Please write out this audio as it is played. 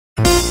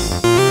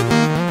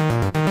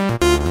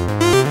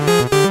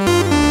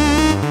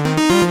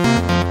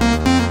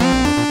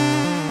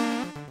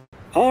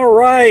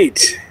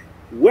right.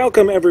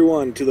 Welcome,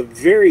 everyone, to the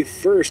very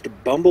first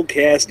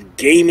BumbleKast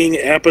gaming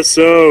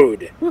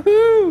episode.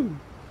 Woohoo!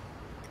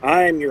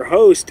 I'm your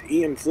host,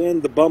 Ian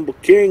Flynn, the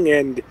BumbleKing,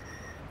 and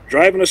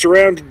driving us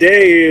around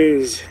today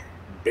is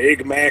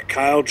Big Mac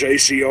Kyle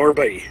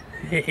JCRB.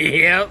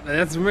 Yep,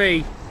 that's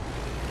me.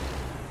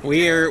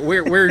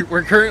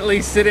 We're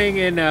currently sitting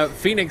in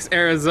Phoenix,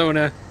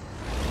 Arizona.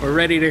 We're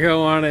ready to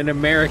go on an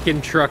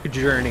American truck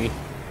journey.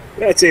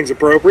 That seems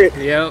appropriate.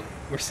 Yep,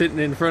 we're sitting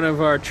in front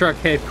of our truck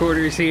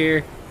headquarters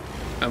here.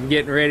 I'm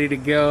getting ready to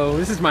go.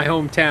 This is my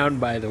hometown,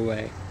 by the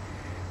way.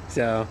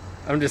 So,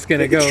 I'm just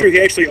gonna go. It's true,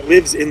 he actually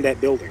lives in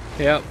that building.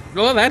 Yep.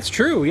 Well, that's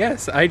true,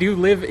 yes. I do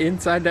live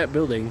inside that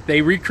building.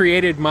 They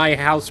recreated my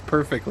house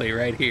perfectly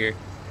right here.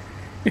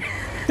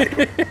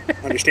 I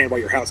understand why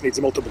your house needs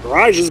multiple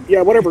garages.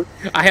 Yeah, whatever.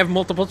 I have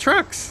multiple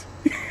trucks.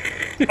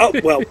 Oh,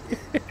 well,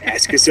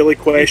 ask a silly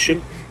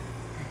question.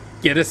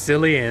 Get a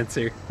silly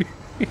answer.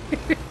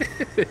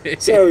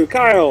 So,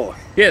 Kyle,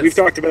 yes. We've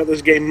talked about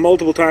this game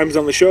multiple times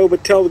on the show,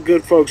 but tell the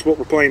good folks what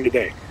we're playing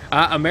today.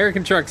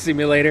 American Truck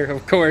Simulator,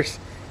 of course.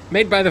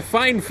 Made by the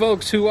fine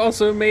folks who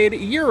also made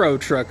Euro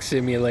Truck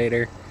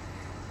Simulator.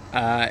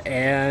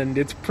 And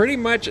it's pretty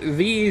much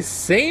the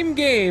same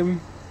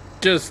game,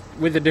 just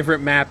with a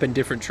different map and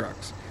different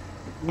trucks.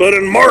 But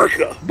in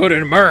America! But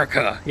in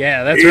America!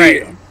 Yeah, that's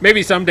right.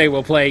 Maybe someday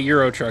we'll play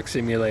Euro Truck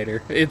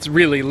Simulator. It's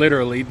really,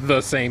 literally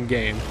the same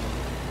game.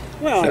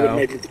 Well, I would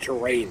imagine the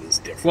terrain is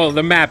different. Well,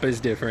 the map is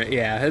different,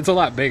 yeah. It's a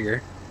lot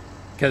bigger.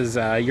 Because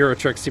Euro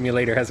Truck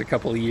Simulator has a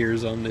couple of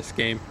years on this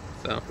game.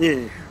 So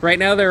Right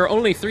now there are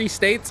only 3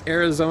 states,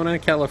 Arizona,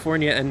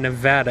 California, and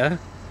Nevada.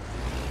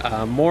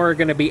 More are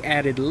going to be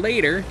added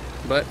later,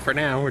 but for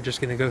now we're just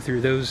going to go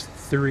through those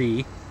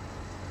 3.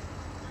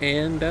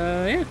 And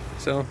yeah,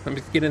 so I'm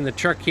just get in the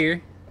truck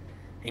here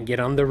and get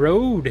on the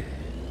road.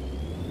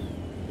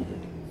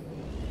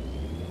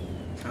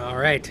 All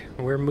right,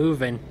 we're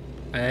moving.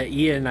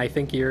 Ian, I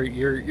think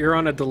you're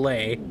on a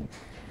delay.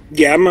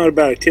 Yeah, I'm on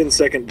about a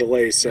 10-second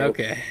delay, so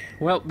okay.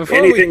 Well, before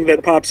anything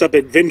that pops up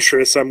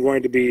adventurous, I'm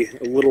going to be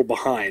a little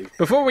behind.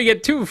 Before we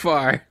get too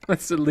far,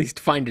 let's at least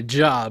find a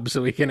job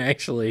so we can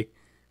actually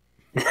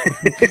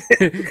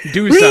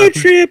do Road something.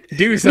 trip.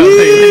 Do something.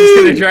 We're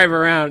just gonna drive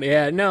around.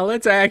 Yeah, no,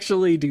 let's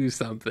actually do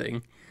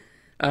something.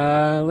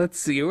 Let's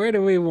see. Where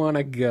do we want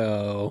to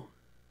go?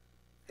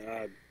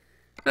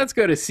 Let's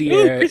go to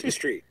Sierra. Christmas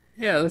tree.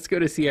 Yeah, let's go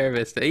to Sierra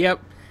Vista. Yep.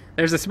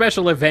 There's a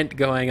special event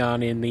going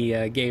on in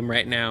the game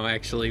right now,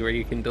 actually, where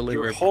you can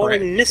deliver. You're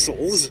hauling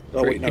missiles.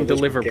 Oh, wait, you no, can those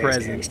deliver are gas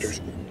presents.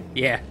 canisters.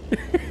 Yeah.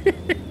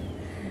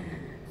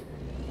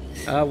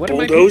 What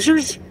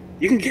bulldozers?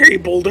 You can carry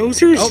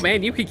bulldozers? Oh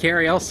man, you can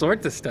carry all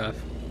sorts of stuff.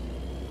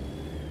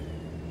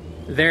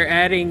 They're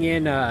adding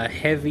in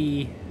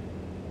heavy,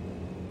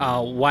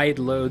 wide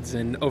loads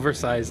and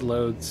oversized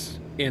loads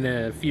in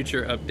a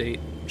future update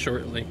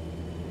shortly.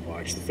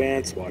 Watch the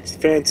fence, watch the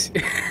fence.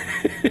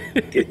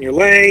 Get in your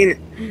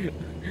lane.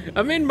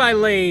 I'm in my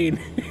lane.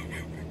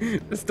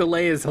 This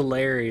delay is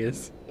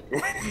hilarious.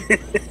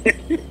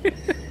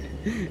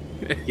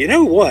 You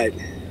know what?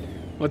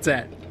 What's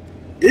that?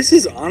 This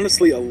is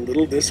honestly a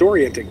little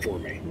disorienting for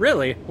me.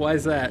 Really? Why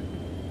is that?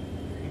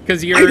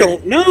 Because you're. I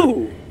don't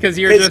know. Because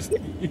you're just.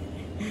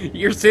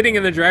 You're sitting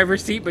in the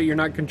driver's seat, but you're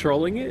not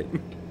controlling it?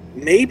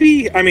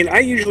 Maybe. I mean, I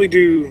usually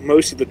do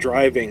most of the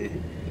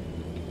driving.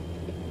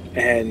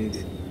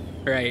 And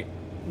right.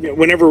 You know,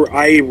 whenever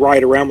I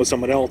ride around with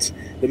someone else,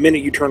 the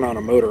minute you turn on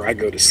a motor, I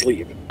go to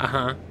sleep.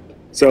 Uh-huh.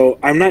 So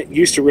I'm not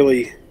used to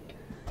really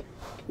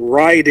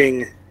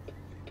riding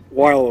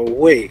while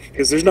awake,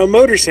 because there's no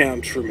motor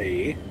sound for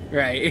me.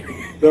 Right.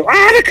 So,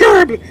 the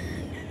curb!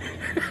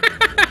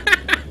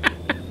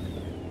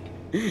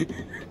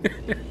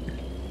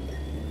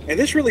 And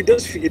this really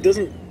does,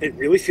 it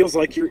really feels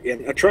like you're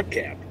in a truck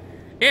cab.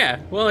 Yeah,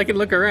 well, I can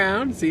look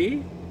around,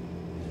 see?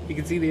 You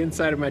can see the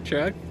inside of my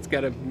truck. It's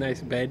got a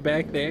nice bed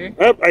back there.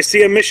 Oh, I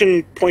see a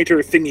mission pointer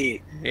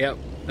thingy. Yep.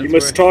 You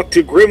must talk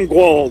to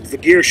Grimgwald, the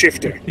gear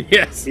shifter.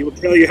 Yes. He will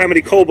tell you how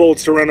many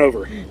kobolds to run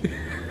over.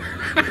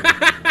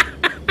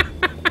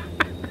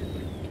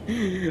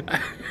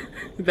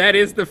 That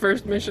is the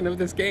first mission of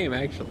this game,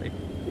 actually.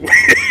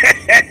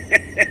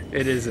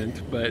 It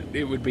isn't, but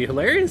it would be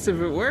hilarious if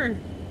it were.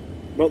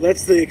 Well,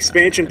 that's the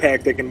expansion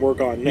pack they can work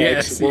on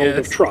next. Yes, World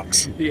of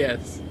Trucks.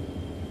 Yes.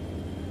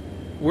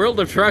 World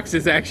of Trucks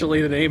is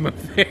actually the name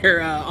of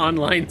their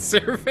online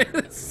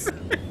service.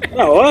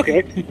 Oh,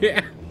 okay.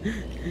 Yeah.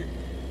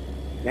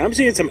 Now I'm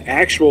seeing some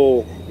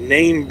actual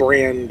name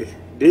brand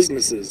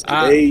businesses.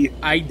 Do they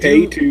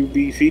pay to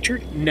be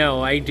featured?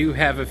 No, I do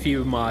have a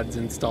few mods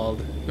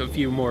installed. A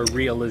few more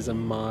realism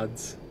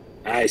mods.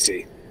 I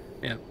see.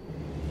 Yeah.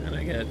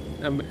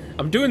 And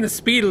I'm doing the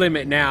speed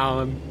limit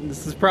now.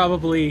 This is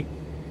probably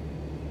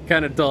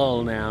kind of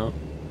dull now.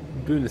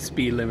 I'm doing the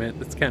speed limit.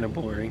 That's kind of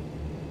boring.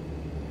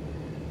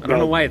 I don't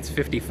know why it's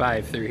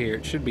 55 through here.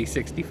 It should be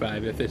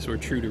 65 if this were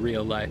true to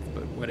real life,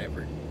 but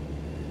whatever.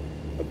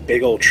 A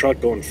big old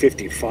truck going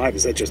 55,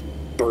 is that just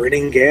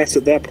burning gas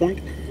at that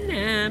point?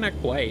 Nah, not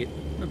quite.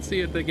 Let's see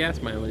what the gas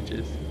mileage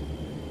is.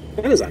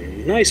 That is a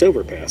nice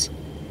overpass.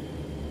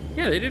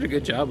 Yeah, they did a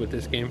good job with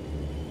this game.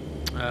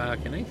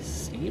 Can I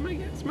see my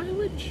gas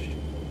mileage?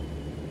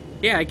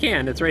 Yeah, I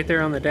can. It's right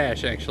there on the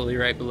dash, actually,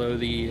 right below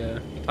the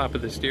top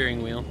of the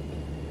steering wheel.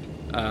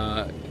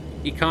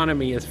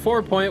 Economy is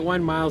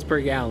 4.1 miles per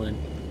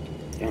gallon.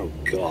 Oh,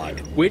 God.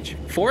 Which,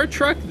 for a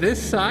truck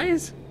this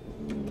size,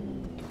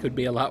 could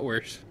be a lot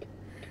worse.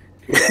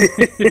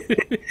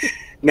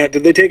 Now,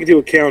 did they take into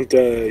account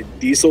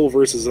diesel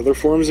versus other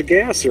forms of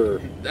gas, or?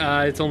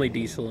 It's only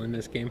diesel in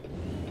this game.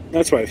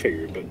 That's what I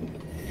figured, but...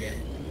 Yeah.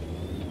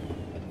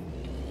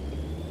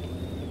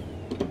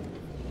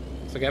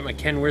 So I got my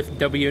Kenworth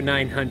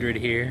W900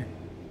 here.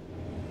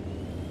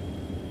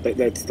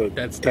 That's the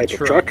type of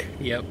truck?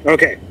 Yep.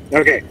 Okay.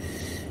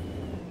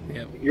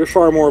 Yep. You're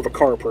far more of a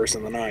car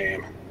person than I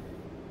am.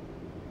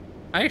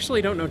 I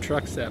actually don't know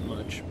trucks that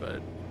much,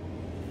 but...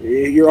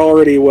 You're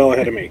already well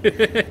ahead of me.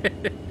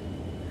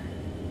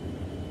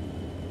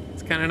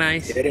 It's kind of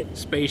nice. Hit it.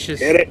 Spacious.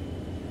 Hit it.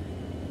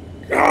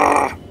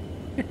 Ah!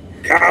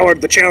 Coward,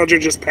 the Challenger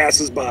just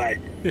passes by.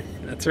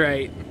 That's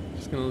right.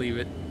 Just gonna leave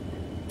it.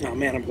 Oh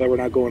man, I'm glad we're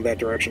not going that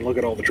direction. Look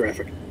at all the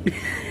traffic.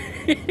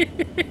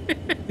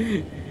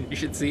 You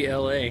should see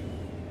LA.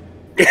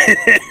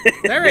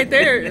 That right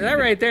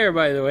there,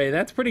 by the way,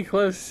 that's pretty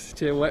close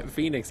to what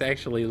Phoenix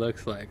actually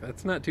looks like.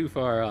 That's not too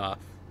far off.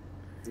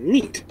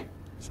 Neat.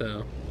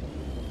 So,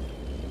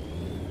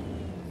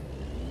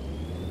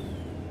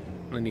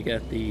 then you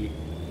got the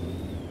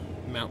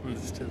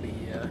mountains to the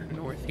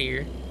north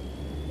here.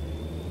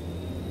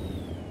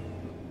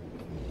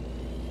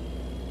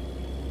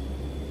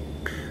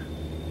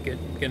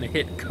 Gonna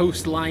hit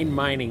coastline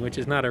mining, which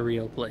is not a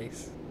real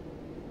place.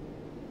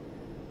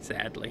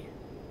 Sadly.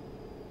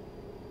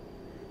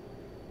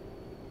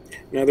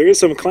 Now, there is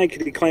some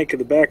clankety-clank in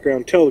the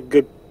background. Tell the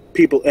good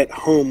people at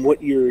home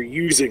what you're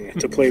using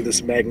to play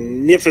this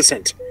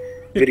magnificent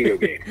video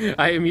game.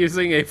 I am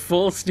using a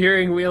full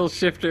steering wheel,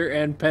 shifter,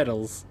 and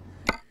pedals.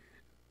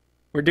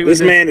 We're doing this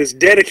man is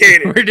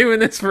dedicated. We're doing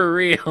this for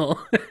real.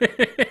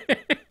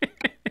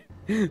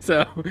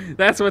 So,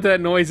 that's what that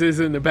noise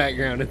is in the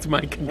background. It's my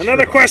controller.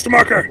 Another quest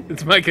marker!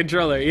 It's my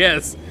controller,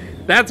 yes.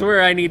 That's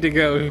where I need to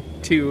go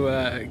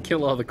to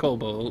kill all the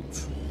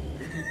kobolds.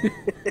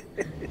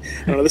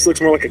 I don't know, this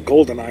looks more like a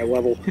GoldenEye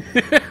level.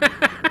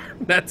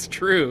 That's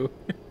true.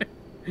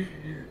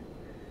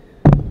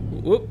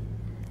 Whoop.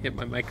 Hit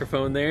my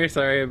microphone there.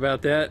 Sorry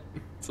about that.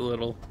 It's a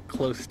little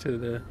close to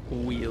the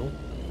wheel.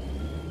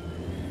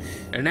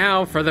 And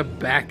now for the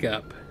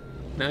backup.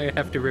 Now you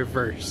have to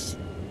reverse.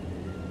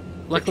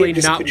 Luckily, they can't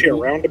just not. put you a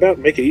roundabout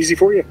and make it easy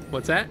for you?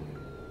 What's that?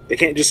 They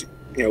can't just,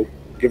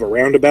 give a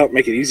roundabout and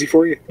make it easy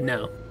for you?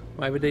 No.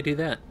 Why would they do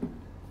that?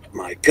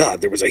 My God,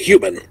 there was a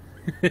human.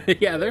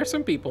 Yeah, there are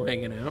some people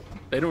hanging out.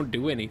 They don't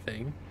do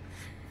anything.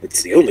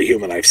 It's the only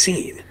human I've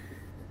seen.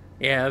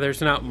 Yeah,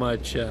 there's not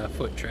much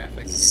foot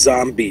traffic.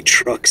 Zombie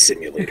truck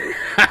simulator.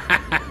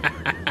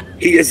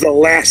 He is the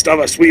last of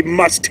us. We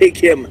must take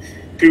him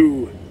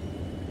to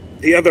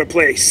the other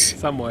place.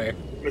 Somewhere.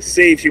 To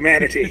save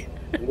humanity.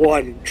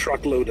 One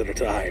truckload at a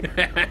time.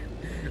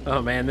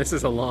 Oh man, this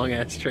is a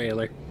long-ass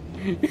trailer.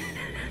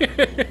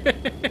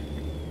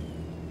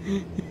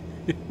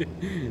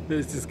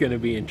 This is going to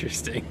be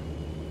interesting.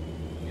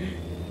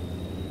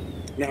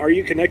 Now, are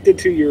you connected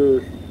to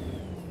your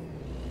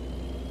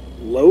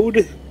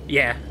load?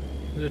 Yeah,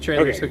 the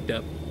trailer's hooked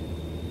up.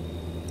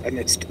 I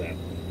missed that.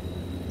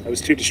 I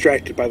was too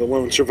distracted by the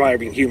lone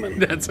surviving human.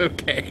 That's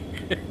okay.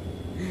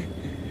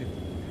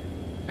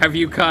 Have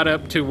you caught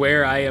up to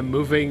where I am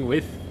moving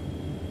with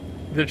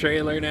the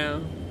trailer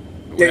now?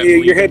 Yeah,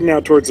 you're heading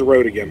out towards the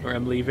road again. Where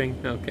I'm leaving?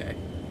 Okay.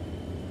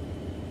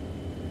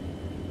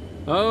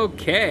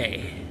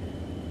 Okay.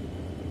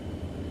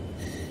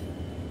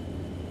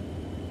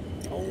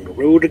 On the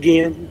road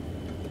again.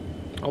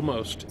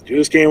 Almost.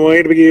 Just can't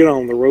wait to get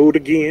on the road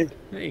again.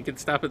 Hey, you can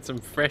stop at some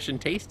fresh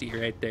and tasty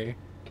right there.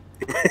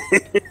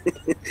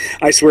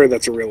 I swear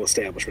that's a real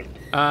establishment.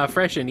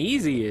 Fresh and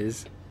easy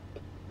is.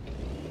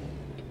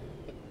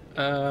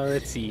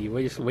 Let's see.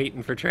 We're just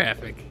waiting for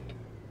traffic.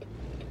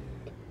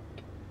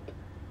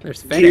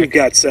 There's FedEx. You've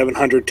got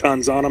 700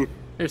 tons on them.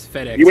 There's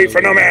FedEx. You wait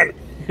for no man.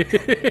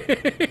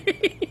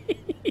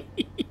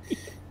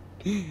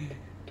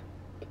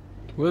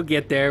 We'll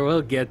get there.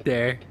 We'll get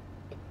there.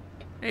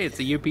 Hey, it's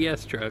a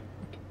UPS truck.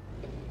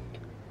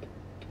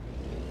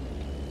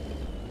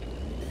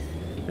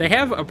 They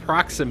have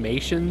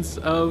approximations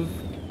of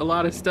a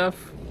lot of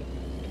stuff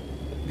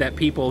that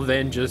people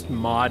then just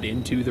mod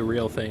into the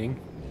real thing.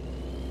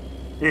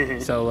 Mm-hmm.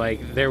 So,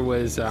 like, there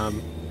was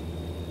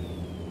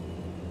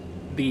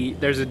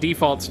there's a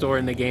default store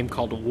in the game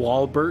called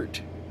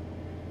Walbert,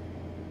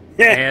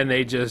 and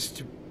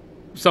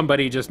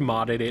somebody just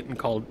modded it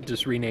and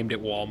just renamed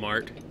it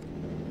Walmart,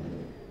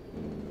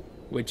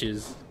 which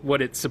is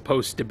what it's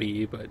supposed to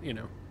be, but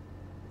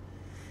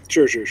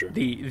Sure.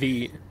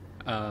 the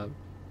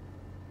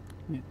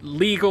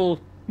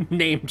legal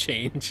name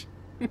change.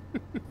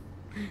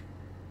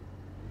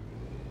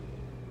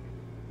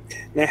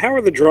 Now, how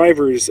are the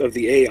drivers of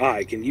the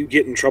AI? Can you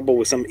get in trouble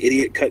with some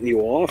idiot cutting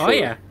you off? Oh,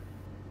 yeah.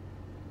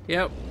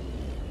 Yep.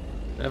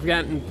 I've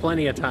gotten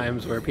plenty of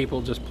times where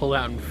people just pull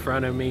out in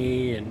front of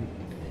me and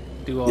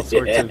do all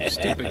sorts of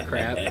stupid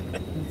crap.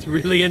 It's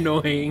really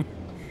annoying.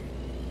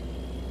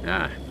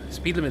 Ah,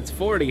 speed limit's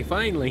 40,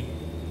 finally.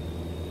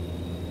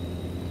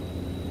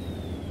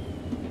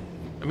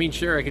 I mean,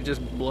 sure, I could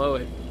just blow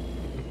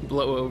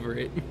over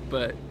it,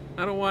 but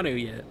I don't want to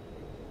yet.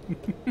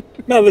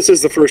 No, this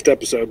is the first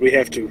episode. We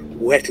have to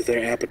whet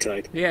their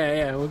appetite.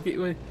 Yeah,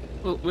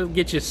 we'll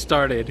get you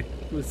started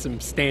with some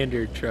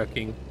standard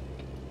trucking.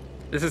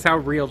 This is how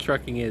real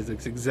trucking is.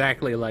 It's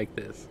exactly like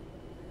this.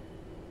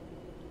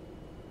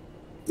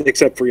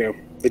 Except for,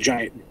 the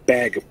giant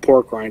bag of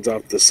pork rinds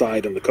off the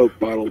side and the Coke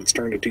bottle that's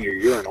turned into your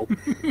urinal.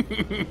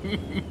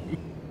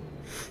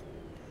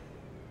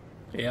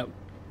 Yep.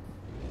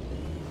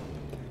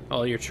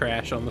 All your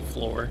trash on the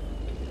floor.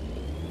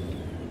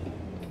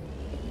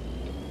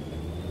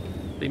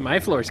 See, my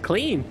floor's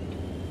clean.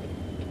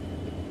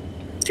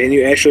 Can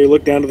you actually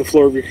look down to the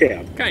floor of your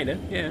cab? Kinda,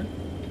 yeah.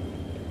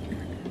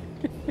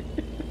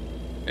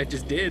 I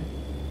just did,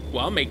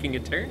 while making a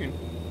turn.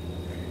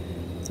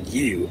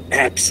 You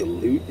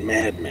absolute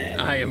madman.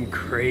 I am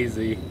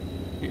crazy.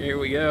 Here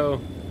we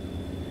go.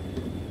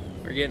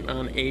 We're getting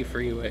on a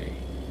freeway.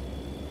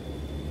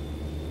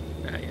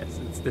 Ah, yes,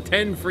 it's the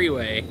 10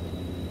 freeway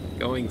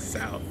going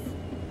south.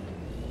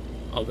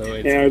 Although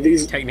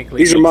it's technically...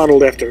 These are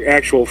modeled after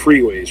actual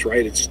freeways,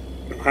 right? It's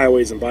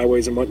highways and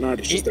byways and whatnot.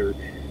 It's just they're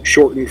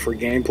shortened for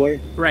gameplay.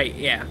 Right,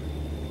 yeah.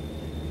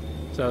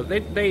 So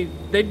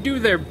they do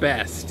their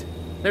best.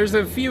 There's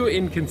a few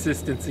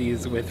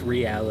inconsistencies with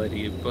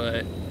reality,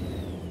 but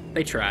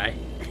they try.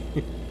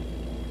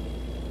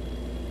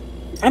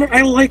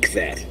 I like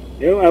that.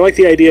 I like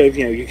the idea of,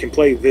 you can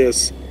play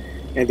this,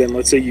 and then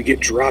let's say you get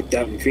dropped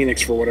out in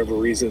Phoenix for whatever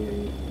reason,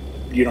 and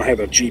you don't have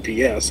a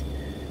GPS,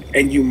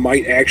 and you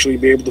might actually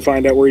be able to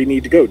find out where you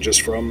need to go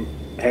just from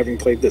having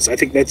played this. I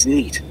think that's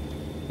neat.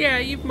 Yeah,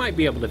 you might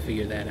be able to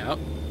figure that out.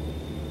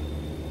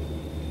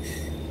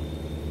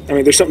 I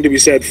mean, there's something to be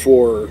said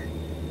for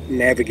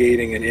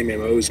navigating an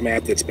MMO's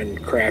map that's been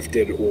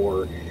crafted,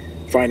 or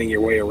finding your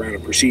way around a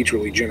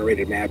procedurally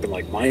generated map in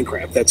like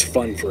Minecraft. That's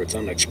fun for its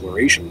own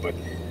exploration, but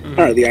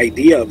the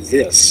idea of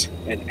this,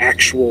 an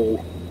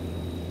actual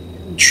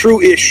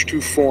true-ish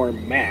to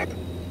form map,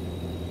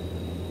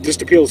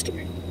 just appeals to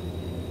me.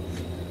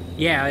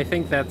 Yeah, I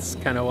think that's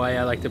kind of why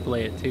I like to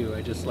play it too.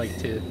 I just like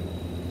to...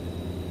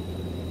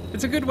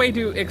 It's a good way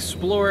to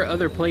explore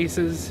other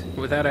places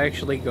without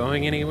actually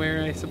going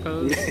anywhere, I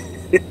suppose.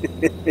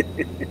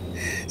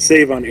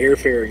 Save on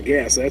airfare and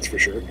gas, that's for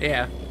sure.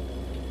 Yeah.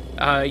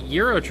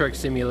 Euro Truck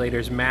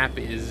Simulator's map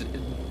is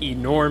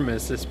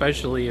enormous,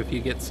 especially if you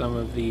get some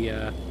of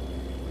the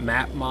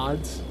map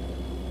mods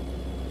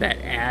that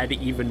add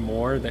even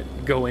more,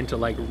 that go into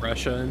like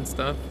Russia and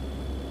stuff.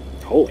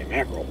 Holy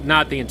mackerel.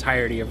 Not the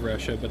entirety of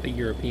Russia, but the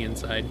European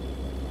side.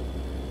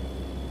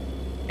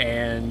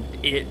 And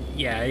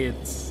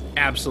it's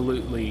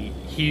absolutely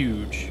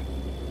huge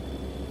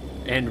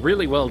and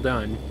really well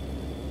done.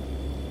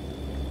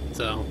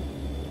 So,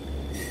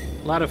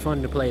 a lot of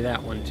fun to play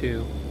that one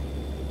too.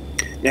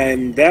 Now,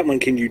 in that one,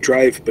 can you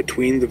drive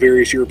between the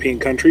various European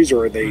countries,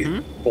 or are they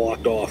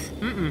blocked off?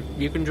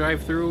 You can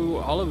drive through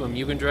all of them.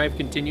 You can drive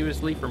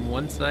continuously from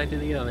one side to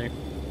the other.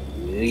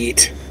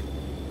 Neat.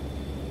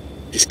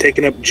 Just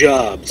taking up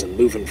jobs and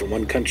moving from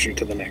one country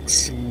to the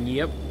next.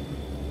 Yep.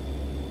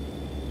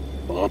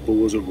 Papa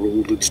was a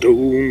rolling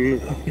stone.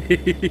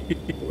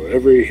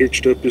 Wherever he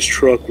hitched up his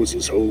truck was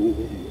his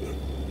home.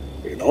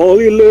 And all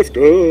he left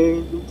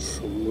us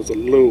was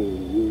alone.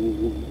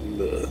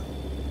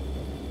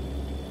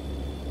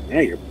 Now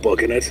you're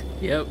booking it.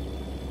 Yep.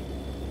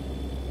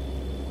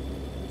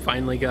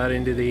 Finally got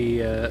into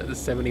the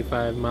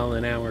 75 mile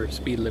an hour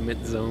speed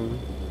limit zone.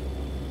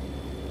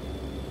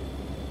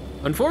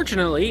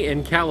 Unfortunately,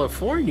 in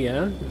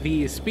California,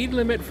 the speed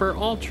limit for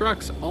all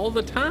trucks all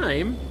the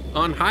time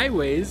on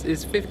highways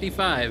is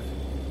 55.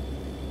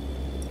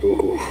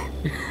 Ooh.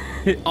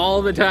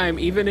 All the time,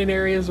 even in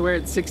areas where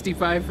it's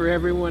 65 for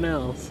everyone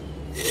else.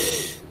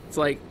 It's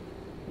like,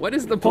 what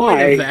is the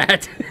point of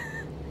that?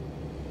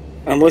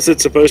 Unless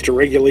it's supposed to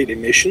regulate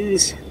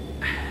emissions?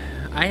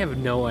 I have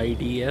no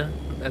idea.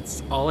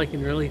 That's all I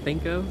can really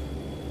think of.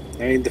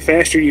 I mean, the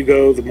faster you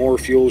go, the more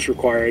fuel is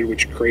required,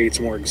 which creates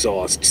more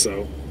exhaust,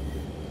 so...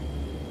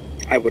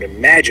 I would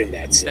imagine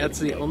that's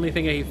the only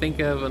thing I think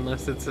of,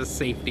 unless it's a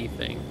safety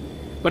thing.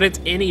 But it's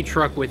any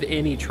truck with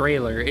any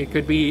trailer. It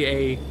could be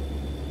a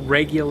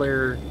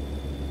regular...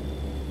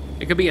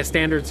 It could be a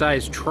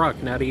standard-sized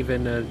truck, not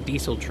even a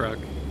diesel truck.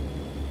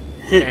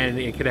 And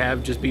it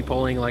could just be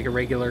pulling like a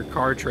regular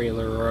car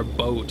trailer or a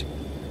boat.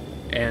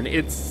 And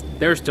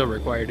they're still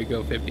required to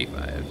go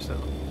 55, so...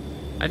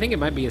 I think it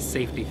might be a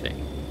safety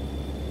thing.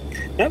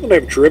 Not that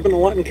I've driven a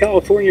lot in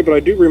California, but I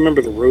do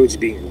remember the roads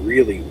being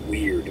really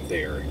weird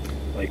there.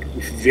 Like,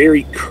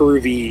 very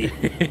curvy,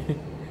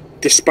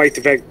 despite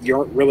the fact that you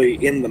aren't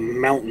really in the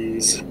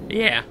mountains.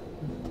 Yeah.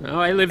 Oh,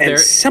 I live And there.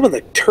 some of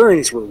the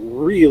turns were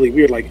really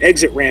weird, like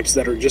exit ramps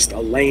that are just a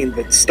lane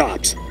that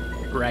stops.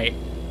 Right.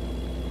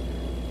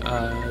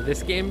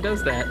 This game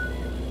does that.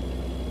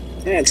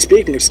 And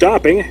speaking of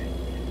stopping,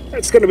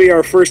 that's going to be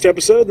our first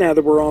episode now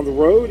that we're on the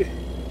road.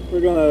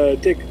 We're going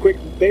to take a quick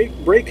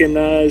break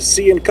and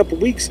see you in a couple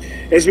weeks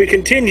as we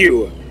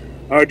continue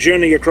our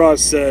journey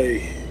across, where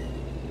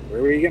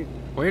are we again?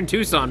 We're in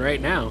Tucson right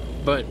now,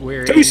 but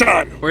we're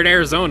in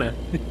Arizona.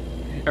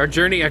 Our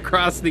journey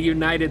across the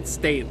United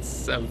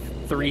States of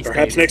 3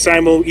 Perhaps states. next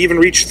time we'll even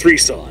reach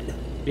Threeson.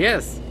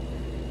 Yes.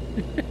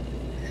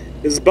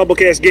 This is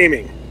BumbleKast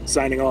Gaming,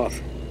 signing off.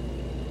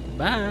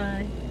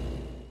 Bye.